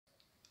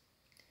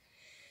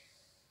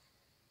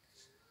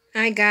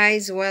Hi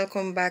guys,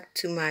 welcome back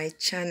to my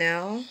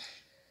channel.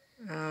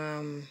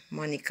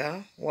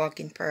 Monica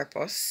Walking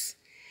Purpose.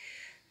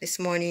 This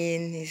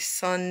morning is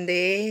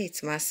Sunday,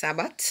 it's my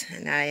Sabbath,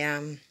 and I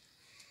am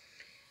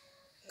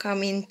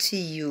coming to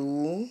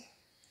you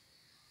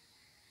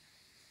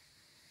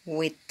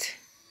with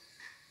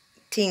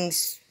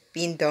things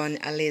being done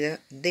a little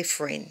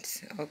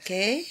different.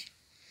 Okay,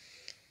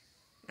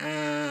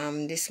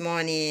 this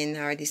morning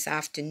or this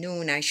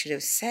afternoon I should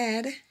have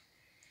said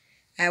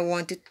I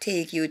want to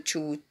take you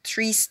through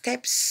 3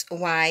 steps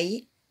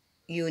why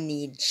you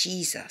need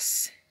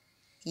Jesus.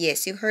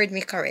 Yes, you heard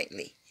me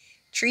correctly.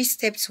 3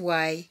 steps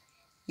why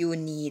you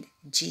need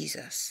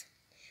Jesus.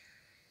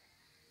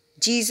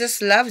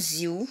 Jesus loves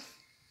you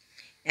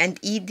and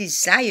He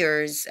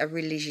desires a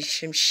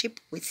relationship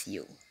with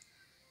you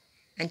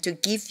and to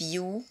give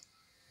you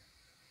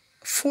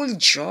full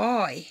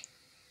joy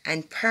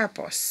and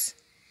purpose.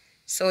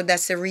 So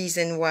that's the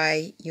reason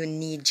why you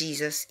need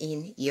Jesus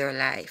in your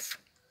life.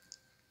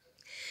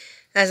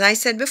 As I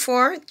said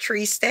before,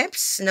 3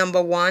 steps.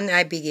 Number 1,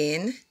 I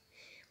begin.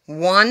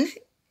 1,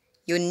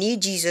 you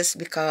need Jesus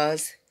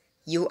because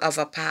you have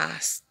a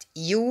past.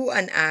 You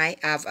and I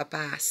have a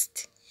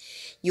past.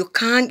 You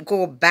can't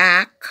go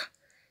back,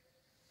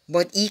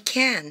 but He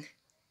can.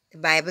 The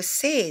Bible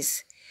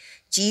says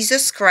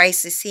Jesus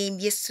Christ the same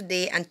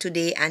yesterday and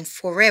today and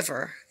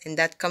forever. And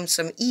that comes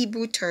from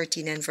Hebrews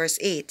 13 and verse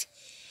 8.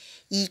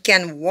 He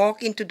can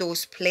walk into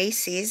those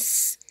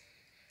places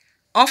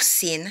of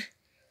sin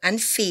and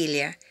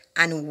failure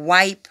and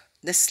wipe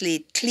the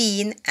slate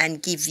clean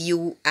and give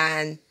you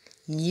a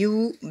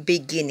new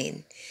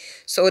beginning.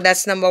 So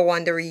that's number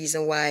 1, the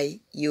reason why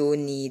you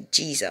need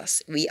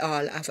Jesus. We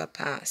all have a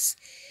past.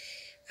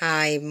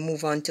 I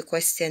move on to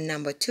question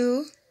number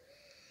 2.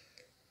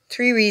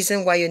 3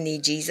 reasons why you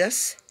need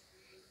Jesus.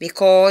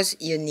 Because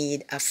you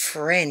need a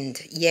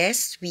friend.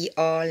 Yes, we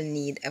all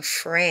need a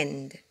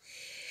friend.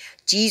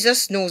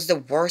 Jesus knows the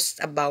worst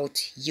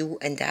about you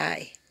and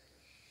I.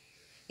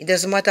 It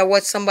doesn't matter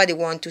what somebody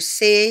wants to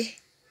say.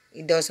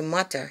 It doesn't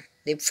matter.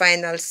 The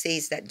final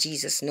says that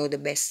Jesus knows the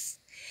best,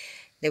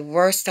 the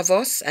worst of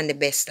us and the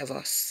best of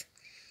us.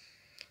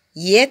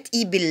 Yet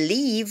He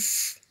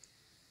believes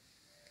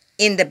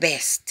in the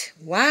best.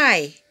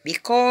 Why?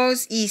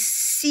 Because He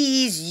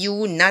sees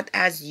you not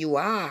as you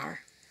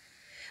are,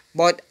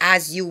 but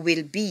as you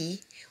will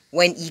be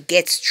when He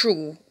gets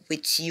through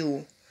with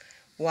you.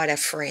 What a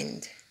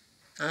friend.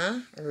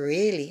 Huh?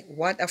 Really?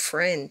 What a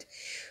friend.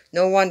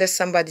 No wonder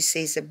somebody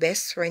says the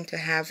best friend to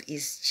have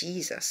is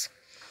Jesus.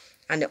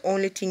 And the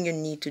only thing you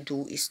need to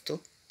do is to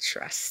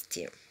trust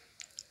Him.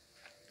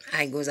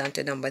 I goes on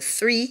to number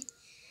 3.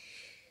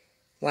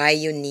 Why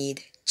you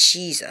need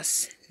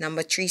Jesus.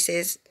 Number 3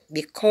 says,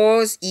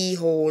 because He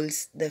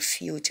holds the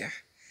future.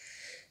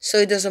 So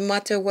it doesn't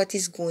matter what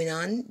is going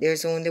on.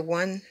 There's only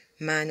one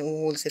man who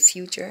holds the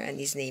future, and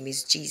His name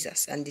is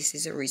Jesus. And this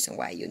is the reason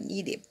why you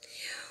need Him.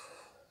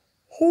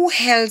 Who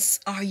else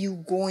are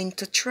you going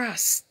to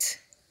trust?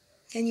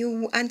 Can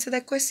you answer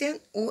that question?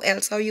 Who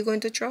else are you going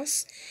to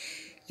trust?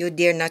 You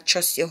dare not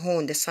trust your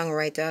own. The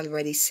songwriter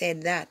already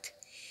said that.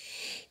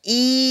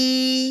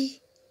 In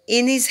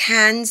His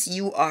hands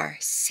you are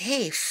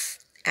safe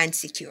and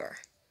secure.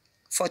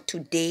 For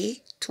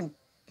today,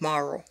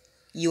 tomorrow,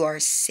 you are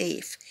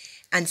safe.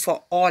 And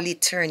for all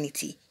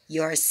eternity,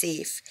 you are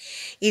safe.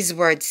 His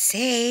word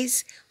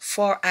says,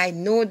 for I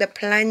know the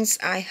plans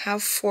I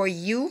have for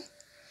you,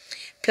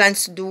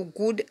 plans to do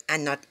good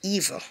and not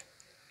evil,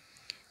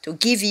 to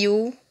give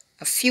you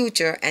a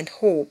future and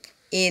hope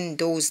in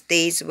those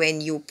days when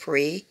you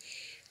pray.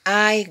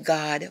 I,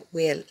 God,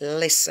 will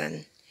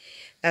listen.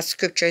 That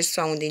scripture is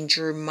found in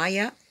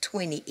Jeremiah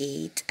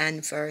 28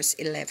 and verse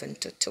 11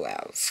 to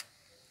 12.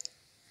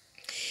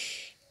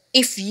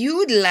 If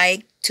you'd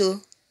like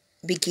to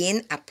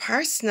begin a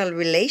personal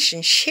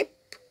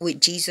relationship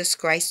with Jesus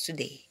Christ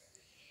today,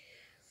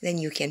 then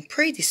you can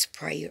pray this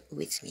prayer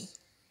with me.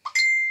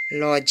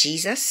 Lord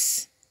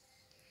Jesus,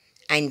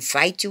 I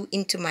invite you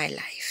into my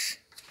life.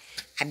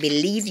 I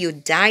believe you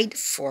died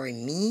for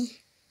me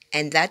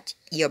and that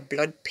your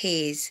blood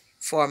pays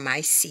for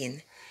my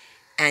sin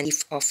and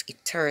gift of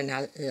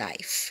eternal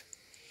life.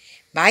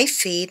 By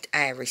faith,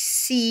 I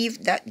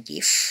receive that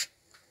gift.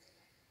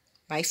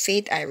 By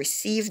faith, I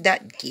receive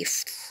that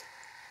gift,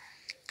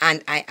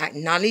 and I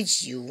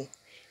acknowledge you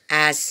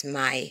as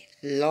my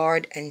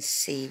Lord and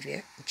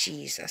Savior,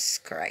 Jesus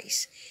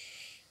Christ.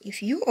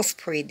 If you have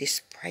prayed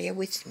this prayer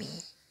with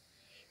me,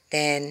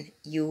 then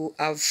you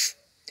have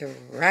the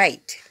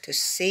right to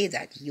say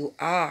that you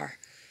are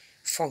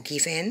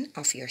forgiven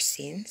of your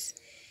sins,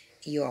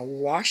 you are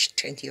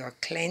washed and you are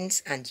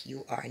cleansed, and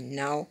you are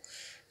now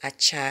a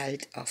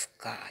child of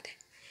God.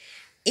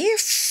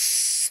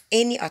 If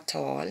any at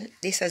all,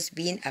 this has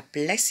been a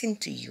blessing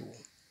to you,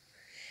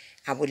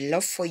 I would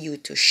love for you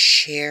to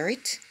share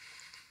it,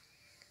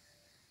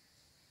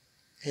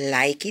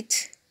 like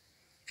it,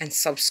 and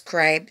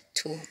subscribe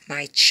to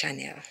my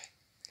channel.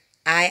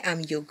 I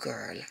am your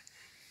girl,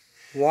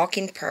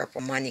 Walking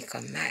Purpose,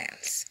 Monica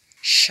Miles.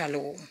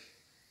 Shalom.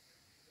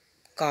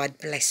 God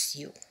bless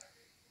you.